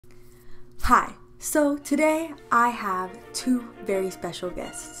Hi, so today I have two very special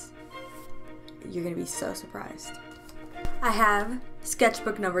guests. You're gonna be so surprised. I have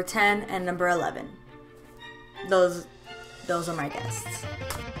sketchbook number 10 and number 11. Those are my guests.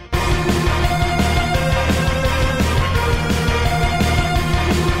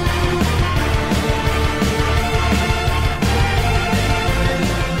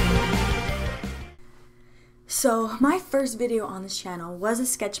 So my first video on this channel was a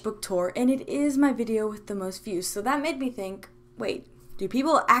sketchbook tour, and it is my video with the most views. So that made me think, wait, do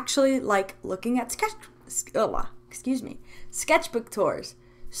people actually like looking at sketchbook tours?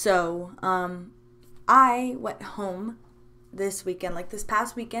 So I went home this weekend, like this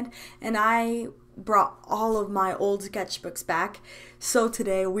past weekend, and I brought all of my old sketchbooks back. So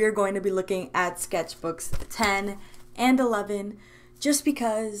today we're going to be looking at sketchbooks 10 and 11. Just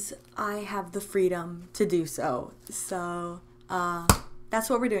because I have the freedom to do so. So that's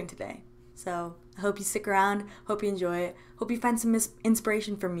what we're doing today. So I hope you stick around. Hope you enjoy it. Hope you find some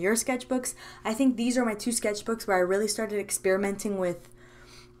inspiration from your sketchbooks. I think these are my two sketchbooks where I really started experimenting with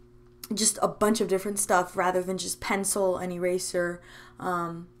just a bunch of different stuff rather than just pencil and eraser.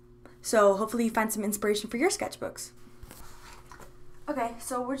 So hopefully you find some inspiration for your sketchbooks. Okay,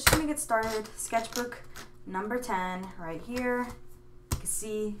 so we're just going to get started. Sketchbook number 10 right here. You can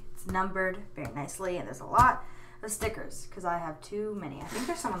see it's numbered very nicely, and there's a lot of stickers because I have too many. I think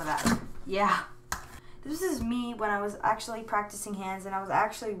there's some on the back. Yeah. This is me when I was actually practicing hands, and I was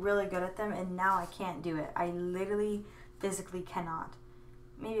actually really good at them, and now I can't do it. I literally physically cannot.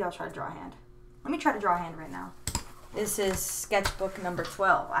 Maybe I'll try to draw a hand. Let me try to draw a hand right now. This is sketchbook number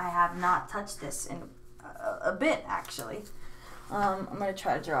 12. I have not touched this in a bit, actually. I'm going to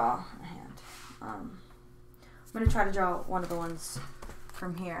try to draw a hand. I'm going to try to draw one of the ones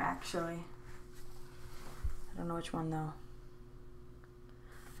from here, actually. I don't know which one, though.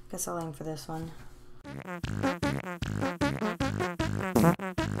 Guess I'll aim for this one.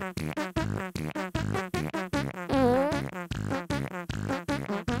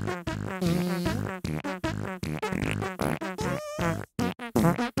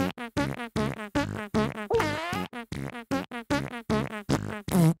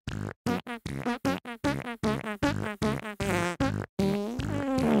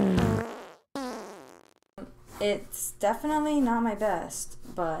 It's definitely not my best,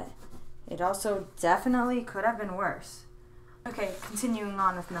 but it also definitely could have been worse. Okay, continuing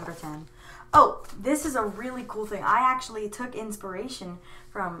on with number 10. Oh, this is a really cool thing. I actually took inspiration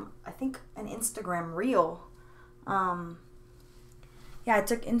from, I think, an Instagram reel. Yeah, I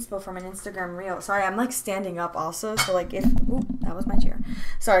took inspo from an Instagram reel. Sorry, I'm like standing up also, so like if, ooh, that was my chair.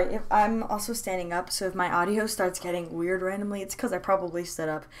 Sorry, if I'm also standing up, so if my audio starts getting weird randomly, it's because I probably stood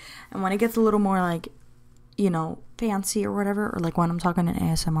up. And when it gets a little more like, you know, fancy or whatever, or like when I'm talking in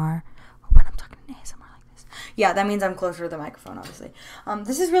ASMR, like this. Yeah, that means I'm closer to the microphone, obviously.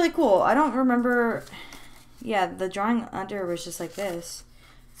 This is really cool. I don't remember, yeah, the drawing under was just like this.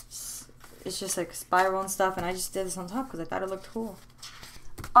 It's just like spiral and stuff, and I just did this on top because I thought it looked cool.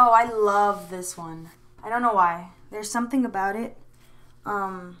 Oh, I love this one. I don't know why. There's something about it.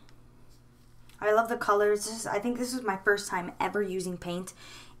 I love the colors. I think this was my first time ever using paint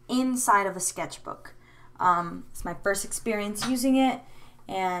inside of a sketchbook. It's my first experience using it,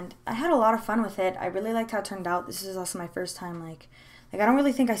 and I had a lot of fun with it. I really liked how it turned out. This is also my first time, like I don't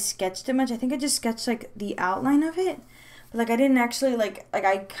really think I sketched it much. I think I just sketched, like, the outline of it. But, like, I didn't actually, like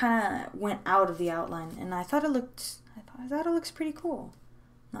I kind of went out of the outline, and I thought it looks pretty cool.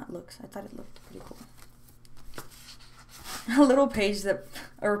 I thought it looked pretty cool. A page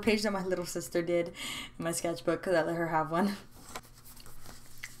that my little sister did in my sketchbook because I let her have one.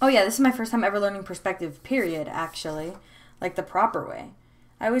 Oh yeah, this is my first time ever learning perspective, period, actually. Like the proper way.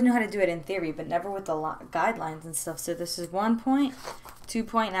 I always knew how to do it in theory, but never with the guidelines and stuff. So this is 1 point, 2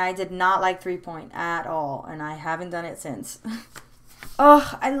 point, and I did not like 3 point at all. And I haven't done it since.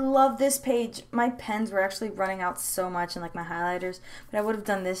 Oh, I love this page. My pens were actually running out so much, and like my highlighters. But I would have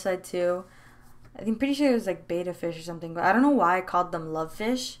done this side too. I'm pretty sure it was like beta fish or something. But I don't know why I called them love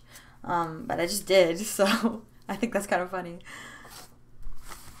fish. But I just did. So I think that's kind of funny.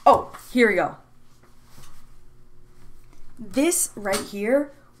 Oh, here we go. This right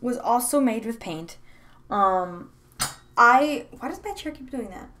here was also made with paint. Why does my chair keep doing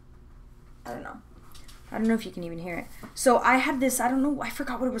that? I don't know. I don't know if you can even hear it. So I had this, I don't know, I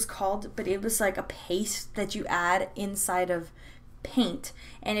forgot what it was called, but it was like a paste that you add inside of paint,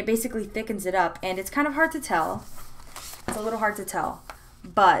 and it basically thickens it up, and it's kind of hard to tell. It's a little hard to tell,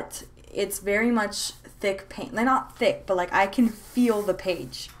 but it's very much thick paint. Like, not thick, but like I can feel the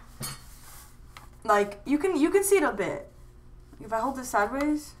page. Like you can see it a bit. If I hold this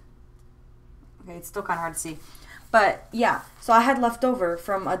sideways, Okay, it's still kind of hard to see. But yeah, so I had left over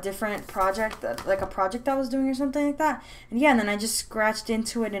from a different project, like a project I was doing or something like that. And yeah, and then I just scratched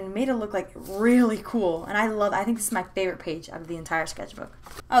into it and made it look like really cool. And I think this is my favorite page out of the entire sketchbook.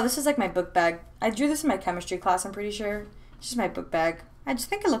 Oh, this is like my book bag. I drew this in my chemistry class, I'm pretty sure. It's just my book bag. I just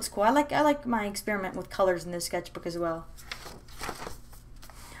think it looks cool. I like my experiment with colors in this sketchbook as well.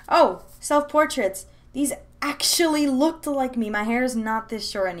 Oh, self-portraits. These actually looked like me. My hair is not this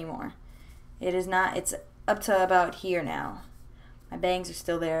short anymore. It is not. It's up to about here now. My bangs are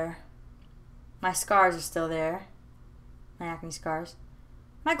still there. My scars are still there. My acne scars.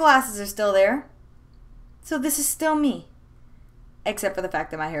 My glasses are still there. So this is still me. Except for the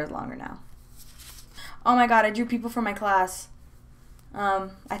fact that my hair is longer now. Oh my god, I drew people from my class.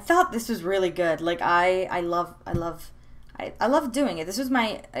 I thought this was really good. Like I love doing it. This was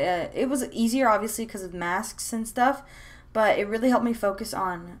my it was easier obviously because of masks and stuff, but it really helped me focus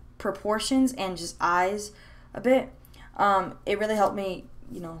on proportions and just eyes a bit. It really helped me,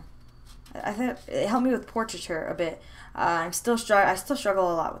 you know, I thought it helped me with portraiture a bit. I still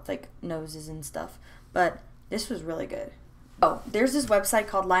struggle a lot with like noses and stuff, but this was really good. Oh, there's this website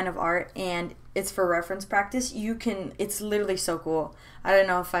called Line of Art, and it's for reference practice. It's literally so cool. I don't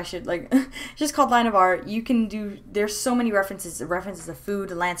know if I should, like, it's just called Line of Art. You can do, there's so many references of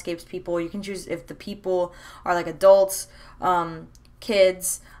food, landscapes, people. You can choose if the people are like adults,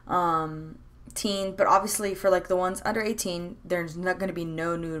 kids, teen, but obviously for like the ones under 18, there's not going to be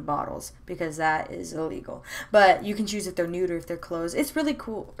no nude models because that is illegal. But you can choose if they're nude or if they're clothed. It's really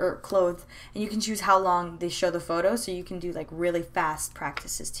cool, or clothed, and you can choose how long they show the photo, so you can do like really fast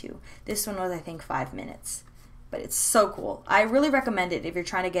practices too. This one was, I think, 5 minutes, but it's so cool. I really recommend it if you're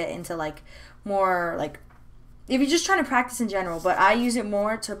trying to get into like more like, if you're just trying to practice in general, but I use it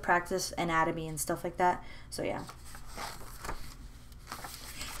more to practice anatomy and stuff like that. So yeah.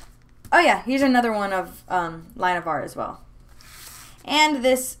 Oh yeah, here's another one of Line of Art as well. And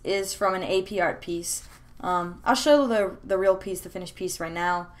this is from an AP art piece. I'll show the real piece, the finished piece right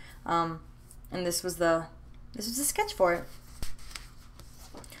now. And this was the sketch for it.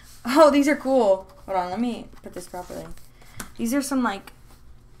 Oh, these are cool. Hold on, let me put this properly. These are some like,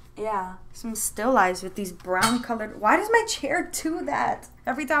 yeah, some still lifes with these brown colored. Why does my chair do that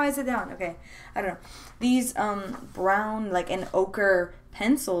every time I sit down? Okay, I don't know. These brown like an ochre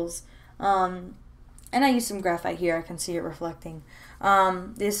pencils. And I used some graphite here. I can see it reflecting.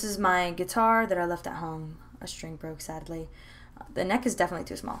 This is my guitar that I left at home. A string broke, sadly. The neck is definitely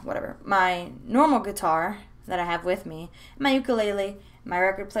too small. Whatever. My normal guitar that I have with me, my ukulele, my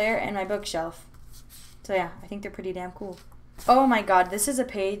record player, and my bookshelf. So yeah, I think they're pretty damn cool. Oh my god, this is a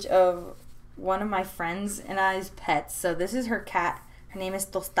page of one of my friends and I's pets. So this is her cat. Her name is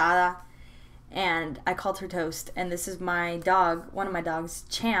Tostada, and I called her Toast. And this is my dog, one of my dogs,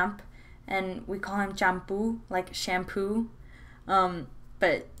 Champ. And we call him Champoo, like shampoo,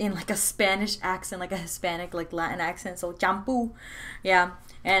 but in like a Spanish accent, like a Hispanic, like Latin accent, so Champoo, yeah.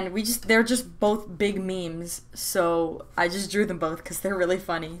 And they're just both big memes, so I just drew them both because they're really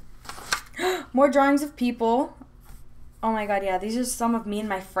funny. More drawings of people. Oh my god, yeah, these are some of me and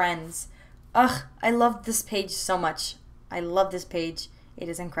my friends. Ugh, I love this page so much. I love this page. It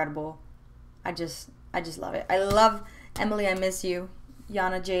is incredible. I just love it. I love Emily, I miss you.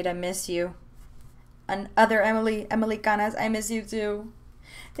 Yana Jade, I miss you. And other Emily Canas, I miss you too.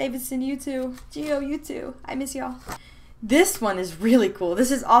 Davidson, you too. Gio, you too. I miss y'all. This one is really cool. This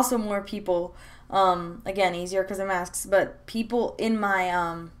is also more people. Again, easier because of masks, but people in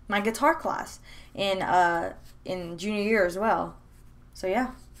my my guitar class in junior year as well. So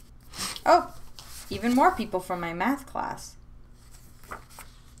yeah. Oh, even more people from my math class.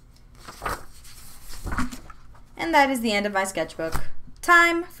 And that is the end of my sketchbook.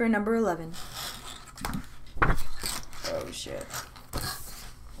 Time for number 11. Oh shit.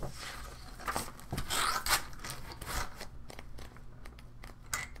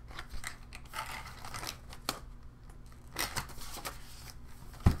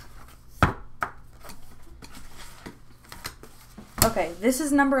 Okay, this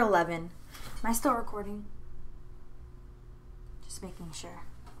is number 11. Am I still recording? Just making sure.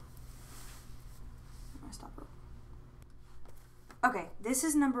 I'm gonna stop. Okay, this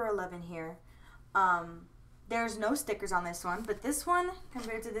is number 11 here. There's no stickers on this one, but this one,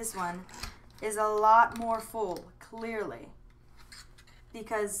 compared to this one, is a lot more full, clearly.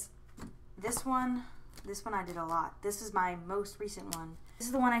 Because this one I did a lot. This is my most recent one. This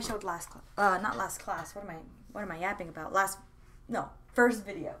is the one I showed last class. Not last class. What am I yapping about? First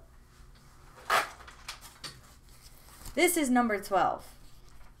video. This is number 12.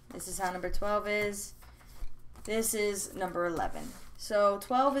 This is how number 12 is. This is number 11. So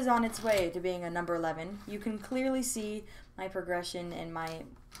 12 is on its way to being a number 11. You can clearly see my progression and my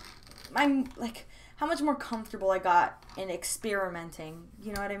like how much more comfortable I got in experimenting.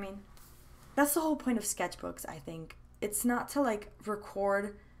 You know what I mean? That's the whole point of sketchbooks, I think. It's not to like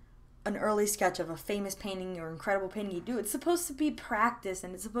record an early sketch of a famous painting or incredible painting you do. It's supposed to be practice,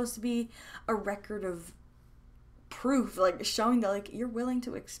 and it's supposed to be a record of proof, like showing that like you're willing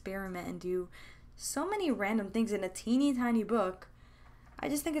to experiment and do so many random things in a teeny tiny book. I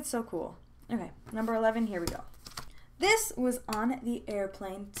just think it's so cool. Okay, number 11, here we go. This was on the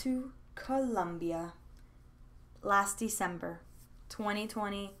airplane to Colombia last December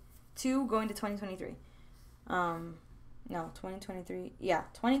 2022 going to 2023. No, 2023. Yeah,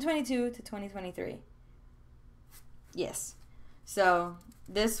 2022 to 2023. Yes. So,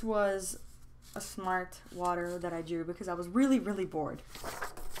 this was a smart water that I drew because I was really, really bored.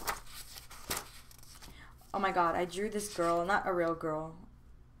 Oh my god, I drew this girl, not a real girl,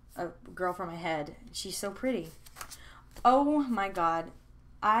 a girl from my head. She's so pretty. Oh my god,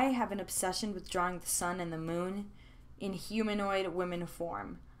 I have an obsession with drawing the sun and the moon in humanoid women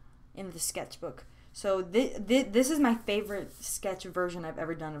form in the sketchbook. So this is my favorite sketch version I've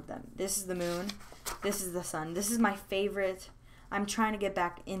ever done of them. This is the moon. This is the sun. This is my favorite. I'm trying to get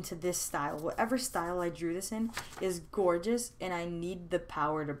back into this style. Whatever style I drew this in is gorgeous, and I need the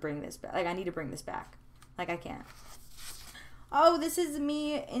power to bring this back. Like, I need to bring this back. Like, I can't. Oh, this is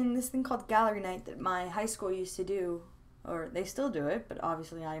me in this thing called Gallery Night that my high school used to do. Or they still do it, but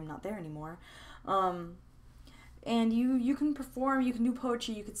obviously I am not there anymore. And you can perform, you can do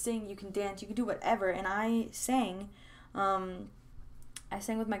poetry, you can sing, you can dance, you can do whatever. And I sang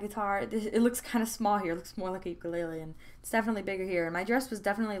with my guitar. It looks kind of small here. It looks more like a ukulele, and it's definitely bigger here. And my dress was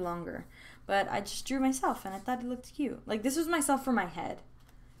definitely longer. But I just drew myself, and I thought it looked cute. Like, this was myself from my head,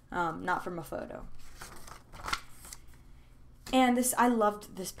 not from a photo. And I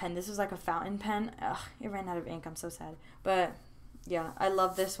loved this pen. This was like a fountain pen. Ugh, it ran out of ink. I'm so sad. But, yeah, I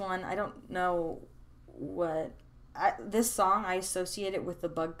love this one. I don't know what... this song, I associate it with the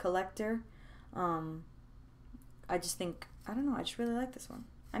Bug Collector. I just think, I don't know, I just really like this one.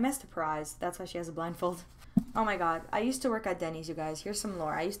 I messed a prize. That's why she has a blindfold. Oh my god. I used to work at Denny's, you guys. Here's some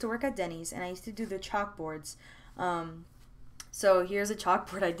lore. I used to work at Denny's, and I used to do the chalkboards. So here's a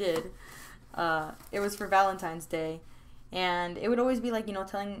chalkboard I did. It was for Valentine's Day. And it would always be like, you know,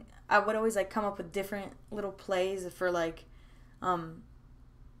 I would always like come up with different little plays for like,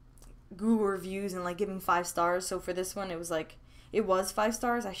 Google reviews and like giving 5 stars. So for this one, it was like, it was 5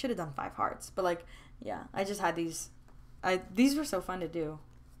 stars. I should have done 5 hearts, but like, yeah, I just had these. These were so fun to do.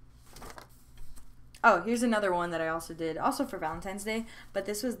 Oh, here's another one that I also did, also for Valentine's Day, but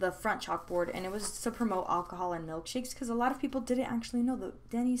this was the front chalkboard, and it was to promote alcohol and milkshakes because a lot of people didn't actually know that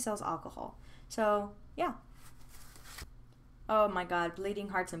Denny's sells alcohol. So yeah. Oh my god, bleeding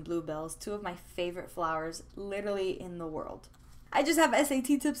hearts and bluebells, 2 of my favorite flowers literally in the world. I just have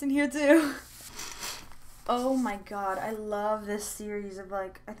SAT tips in here too. Oh my god, I love this series of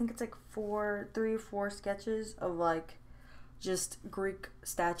like, I think it's like 3 or 4 sketches of like just Greek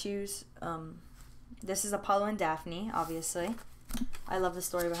statues. This is Apollo and Daphne, obviously. I love the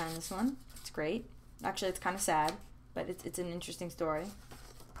story behind this one. It's great. Actually, it's kind of sad, but it's an interesting story.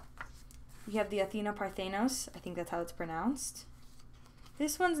 We have the Athena Parthenos. I think that's how it's pronounced.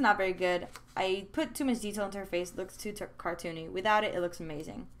 This one's not very good. I put too much detail into her face. It looks too cartoony. Without it, it looks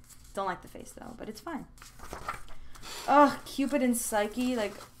amazing. Don't like the face, though, but it's fine. Ugh, Cupid and Psyche.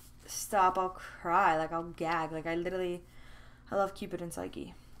 Like, stop. I'll cry. Like, I'll gag. Like, I love Cupid and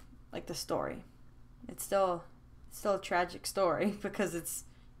Psyche. Like, the story. It's still a tragic story because it's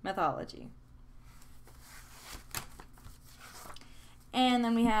mythology. And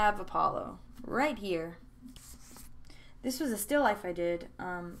then we have Apollo right here. This was a still life I did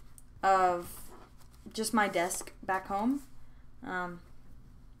of just my desk back home.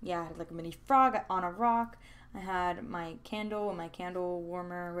 Yeah, I had like a mini frog on a rock. I had my candle and my candle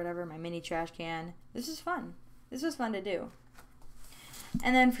warmer or whatever, my mini trash can. This was fun. This was fun to do.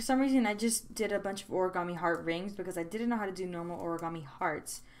 And then for some reason I just did a bunch of origami heart rings because I didn't know how to do normal origami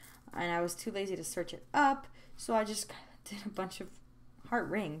hearts. And I was too lazy to search it up, so I just did a bunch of heart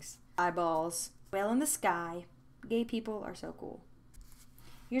rings. Eyeballs. Whale in the sky. Gay people are so cool.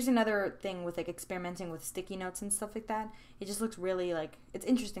 Here's another thing with like experimenting with sticky notes and stuff like that. It just looks really like, it's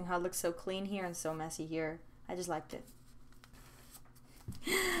interesting how it looks so clean here and so messy here. I just liked it.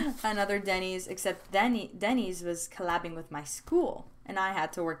 Another Denny's, except Denny's was collabing with my school, and I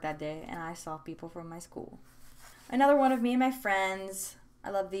had to work that day, and I saw people from my school. Another one of me and my friends. I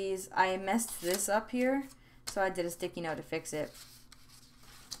love these. I messed this up here, so I did a sticky note to fix it.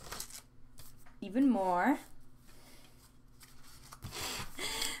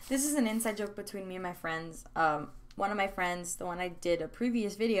 This is an inside joke between me and my friends. One of my friends, the one I did a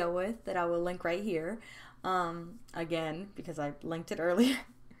previous video with that I will link right here, again, because I linked it earlier.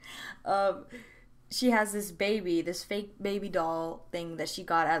 She has this fake baby doll thing that she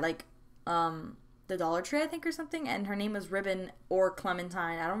got at like the Dollar Tree, I think, or something, and her name was Ribbon or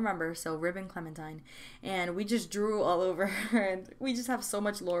Clementine, I don't remember, so Ribbon Clementine, and we just drew all over her, and we just have so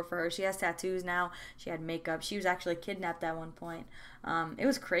much lore for her. She has tattoos now, she had makeup, she was actually kidnapped at one point. It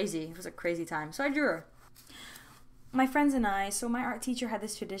was crazy, it was a crazy time, so I drew her. My friends and I, so my art teacher had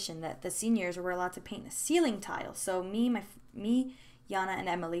this tradition that the seniors were allowed to paint a ceiling tile, so me, Yana, and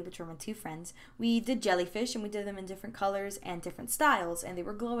Emily, which were my two friends, we did jellyfish, and we did them in different colors and different styles, and they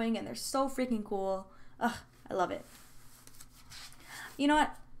were glowing, and they're so freaking cool. Ugh, I love it. You know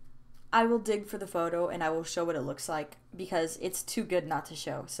what? I will dig for the photo, and I will show what it looks like, because it's too good not to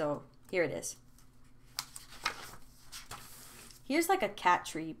show, so here it is. Here's like a cat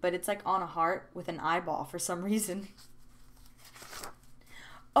tree, but it's like on a heart with an eyeball for some reason.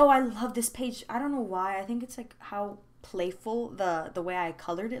 Oh, I love this page. I don't know why. I think it's like how playful the way I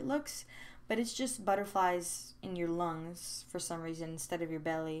colored it looks, but it's just butterflies in your lungs for some reason instead of your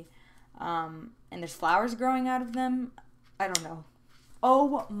belly, and there's flowers growing out of them. I don't know.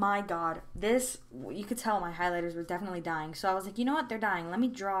 Oh my god, this, you could tell my highlighters were definitely dying, so I was like, you know what, they're dying, let me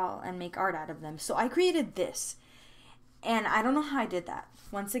draw and make art out of them. So I created this, and I don't know how I did that.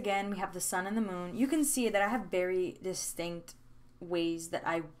 Once again, we have the sun and the moon. You can see that I have very distinct ways that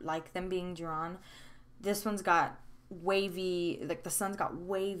I like them being drawn. This one's got wavy, like the sun's got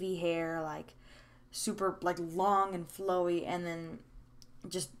wavy hair, like super like long and flowy, and then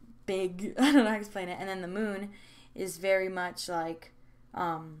just big. I don't know how to explain it. And then the moon is very much like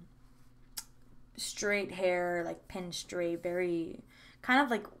straight hair, like pin straight, very kind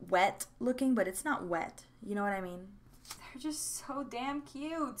of like wet looking, but it's not wet. You know what I mean? They're just so damn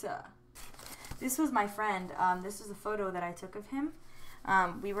cute. This was my friend. This was a photo that I took of him.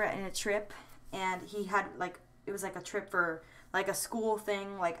 We were in a trip, and he had like, it was like a trip for like a school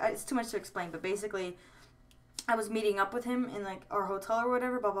thing. Like, it's too much to explain, but basically I was meeting up with him in like our hotel or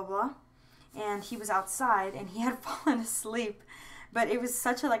whatever, blah, blah, blah. And he was outside, and he had fallen asleep. But it was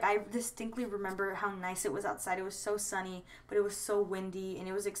such a, like, I distinctly remember how nice it was outside. It was so sunny, but it was so windy, and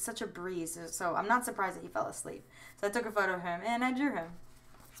it was like such a breeze. So I'm not surprised that he fell asleep. So I took a photo of him, and I drew him.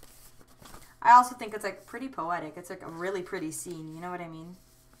 I also think it's like pretty poetic. It's like a really pretty scene, you know what I mean?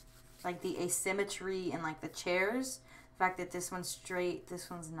 Like the asymmetry in like the chairs, the fact that this one's straight,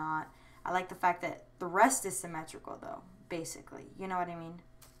 this one's not. I like the fact that the rest is symmetrical though, basically. You know what I mean?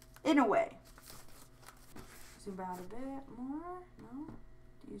 In a way. Zoom out a bit more. No?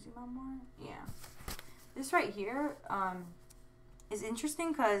 Do you zoom out more? Yeah. This right here is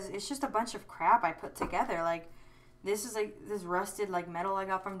interesting because it's just a bunch of crap I put together. Like, this is like this rusted like metal I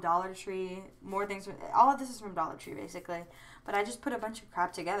got from Dollar Tree. More things. All of this is from Dollar Tree basically. But I just put a bunch of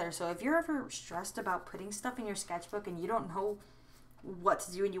crap together. So if you're ever stressed about putting stuff in your sketchbook and you don't know what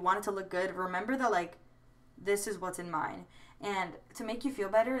to do and you want it to look good, remember that like this is what's in mine. And to make you feel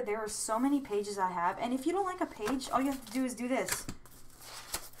better, there are so many pages I have. And if you don't like a page, all you have to do is do this.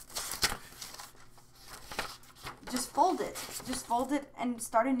 Just fold it. Just fold it and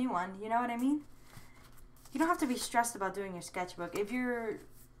start a new one. You know what I mean? You don't have to be stressed about doing your sketchbook. If you're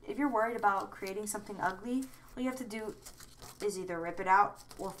worried about creating something ugly, all you have to do is either rip it out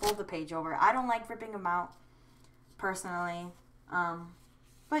or fold the page over. I don't like ripping them out personally,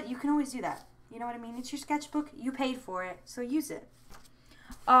 but you can always do that. You know what I mean? It's your sketchbook. You paid for it, so use it.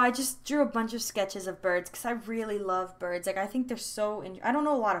 Oh, I just drew a bunch of sketches of birds because I really love birds. Like, I think they're so... I don't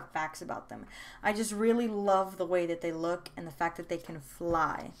know a lot of facts about them. I just really love the way that they look and the fact that they can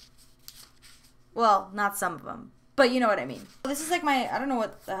fly. Well, not some of them, but you know what I mean. This is like my... I don't know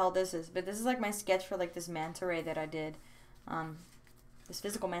what the hell this is, but this is like my sketch for like this manta ray that I did. This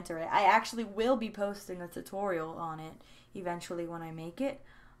physical manta ray. I actually will be posting a tutorial on it eventually when I make it.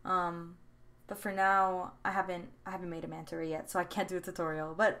 But for now, I haven't made a manta ray yet, so I can't do a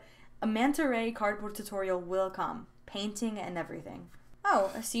tutorial. But a manta ray cardboard tutorial will come. Painting and everything.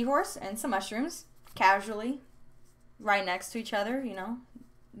 Oh, a seahorse and some mushrooms. Casually. Right next to each other, you know.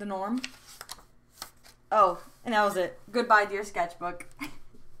 The norm. Oh, and that was it. Goodbye, dear sketchbook.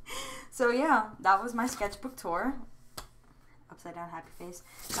 So yeah, that was my sketchbook tour. Upside down happy face.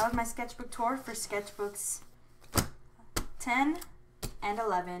 That was my sketchbook tour for sketchbooks 10 and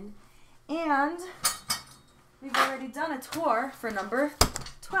 11. And we've already done a tour for number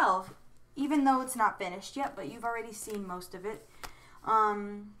 12, even though it's not finished yet, but you've already seen most of it.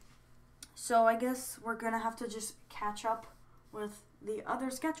 So I guess we're going to have to just catch up with the other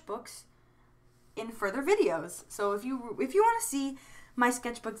sketchbooks in further videos. So if you want to see my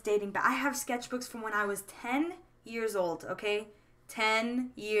sketchbooks dating back. I have sketchbooks from when I was 10 years old, okay?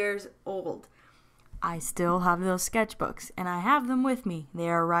 10 years old. I still have those sketchbooks, and I have them with me. They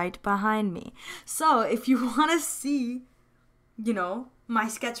are right behind me. So if you want to see, you know, my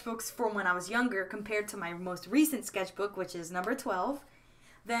sketchbooks from when I was younger compared to my most recent sketchbook, which is number 12,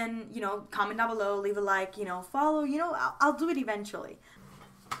 then, you know, comment down below, leave a like, you know, follow, you know, I'll do it eventually.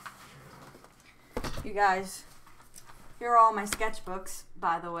 You guys, here are all my sketchbooks,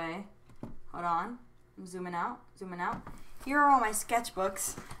 by the way. Hold on, I'm zooming out. Here are all my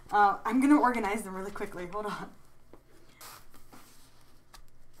sketchbooks. I'm going to organize them really quickly. Hold on.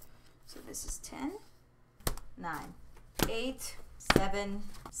 So this is 10, 9, 8, 7,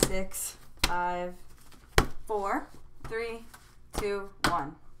 6, 5, 4, 3, 2,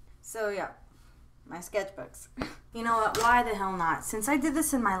 1. So yeah, my sketchbooks. You know what? Why the hell not? Since I did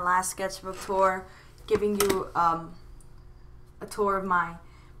this in my last sketchbook tour, giving you a tour of my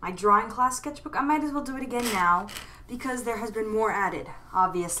drawing class sketchbook, I might as well do it again now because there has been more added,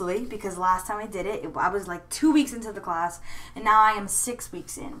 obviously, because last time I did it, I was like 2 weeks into the class, and now I am 6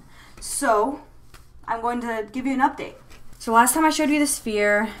 weeks in. So I'm going to give you an update. So last time I showed you the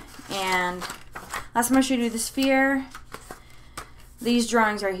sphere, these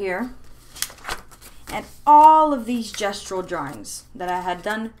drawings are here, and all of these gestural drawings that I had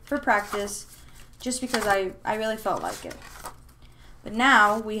done for practice just because I really felt like it. But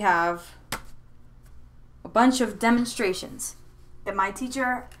now we have a bunch of demonstrations that my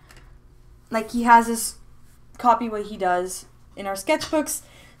teacher, like, he has us copy what he does in our sketchbooks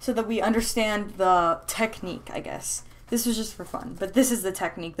so that we understand the technique, I guess. This was just for fun, but this is the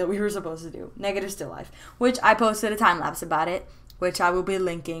technique that we were supposed to do, negative still life, which I posted a time lapse about it, which I will be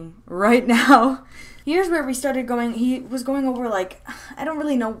linking right now. Here's where we started going. He was going over, like, I don't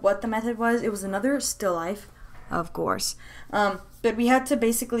really know what the method was. It was another still life, of course. But we had to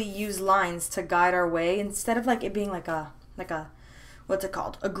basically use lines to guide our way instead of like it being like a what's it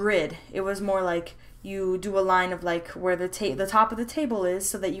called? A grid. It was more like you do a line of like where the top of the table is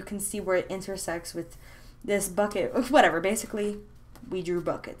so that you can see where it intersects with this bucket. Whatever. Basically, we drew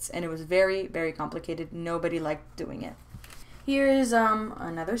buckets, and it was very, very complicated. Nobody liked doing it. Here's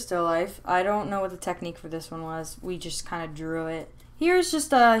another still life. I don't know what the technique for this one was. We just kind of drew it. Here's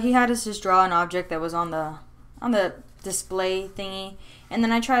just he had us just draw an object that was on the display thingy, and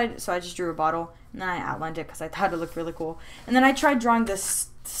then I just drew a bottle, and then I outlined it because I thought it looked really cool, and then I tried drawing this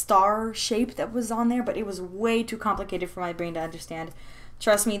star shape that was on there, but it was way too complicated for my brain to understand.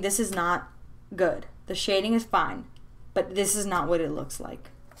 Trust me, this is not good. The shading is fine, but this is not what it looks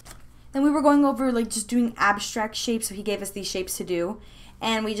like. Then we were going over like just doing abstract shapes, so he gave us these shapes to do,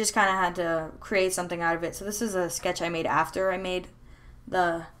 and we just kind of had to create something out of it. So this is a sketch I made after I made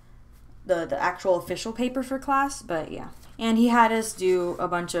the actual official paper for class, but yeah. And he had us do a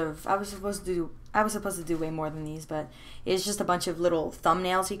bunch of, I was supposed to do way more than these, but it's just a bunch of little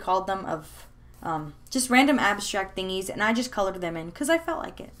thumbnails, he called them, of just random abstract thingies, and I just colored them in because I felt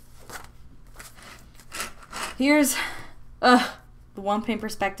like it. Here's the one point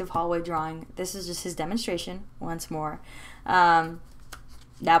perspective hallway drawing. This is just his demonstration once more. That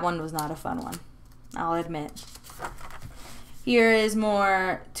one was not a fun one, I'll admit. Here is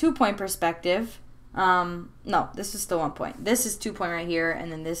more 2-point perspective. No, this is still 1 point. This is 2 point right here,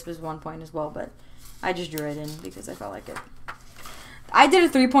 and then this was 1 point as well, but I just drew it in because I felt like it. I did a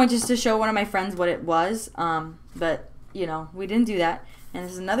 3 point just to show one of my friends what it was, but, you know, we didn't do that. And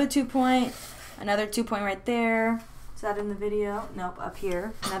this is another 2 point, another 2 point right there. Is that in the video? Nope, up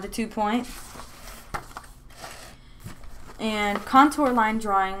here. Another 2 point. And contour line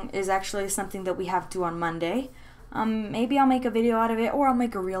drawing is actually something that we have to do on Monday. Maybe I'll make a video out of it, or I'll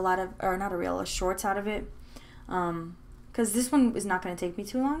make a reel out of, or not a reel, a shorts out of it. Because this one is not going to take me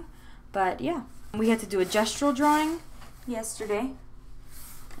too long. But yeah, we had to do a gestural drawing yesterday.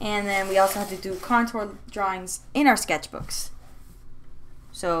 And then we also had to do contour drawings in our sketchbooks.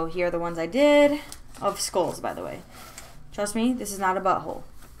 So here are the ones I did, of skulls, by the way. Trust me, this is not a butthole.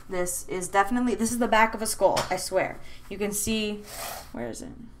 This is the back of a skull, I swear. You can see, where is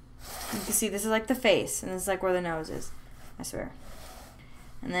it? You can see this is like the face, and this is like where the nose is. I swear.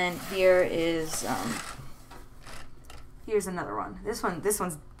 And then here is, here's another one. This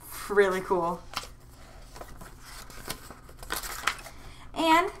one's really cool.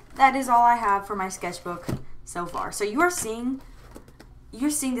 And that is all I have for my sketchbook so far. So you're seeing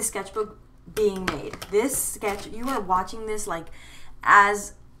the sketchbook being made. This sketch, you are watching this like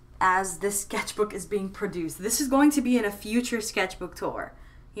as this sketchbook is being produced. This is going to be in a future sketchbook tour.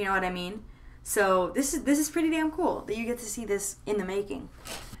 You know what I mean? So this is pretty damn cool that you get to see this in the making.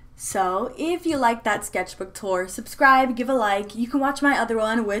 So if you like that sketchbook tour, subscribe, give a like. You can watch my other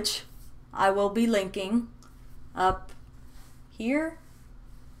one, which I will be linking up here,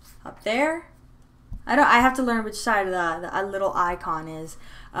 up there. I have to learn which side the little icon is.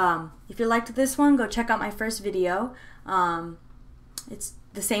 If you liked this one, go check out my first video. It's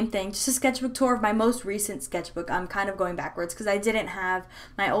the same thing, just a sketchbook tour of my most recent sketchbook. I'm kind of going backwards because I didn't have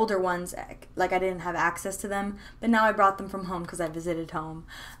my older ones, like I didn't have access to them, but now I brought them from home because I visited home.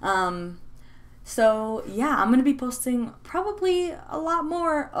 So yeah, I'm gonna be posting probably a lot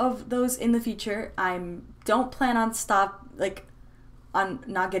more of those in the future. I don't plan on on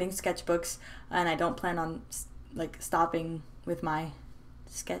not getting sketchbooks, and I don't plan on stopping with my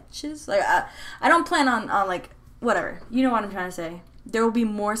sketches. I don't plan on whatever. You know what I'm trying to say. There will be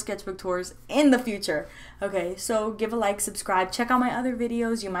more sketchbook tours in the future. Okay, so give a like, subscribe, check out my other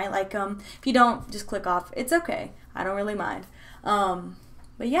videos. You might like them. If you don't, just click off. It's okay. I don't really mind.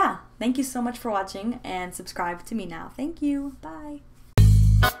 But yeah, thank you so much for watching, and subscribe to me now. Thank you. Bye.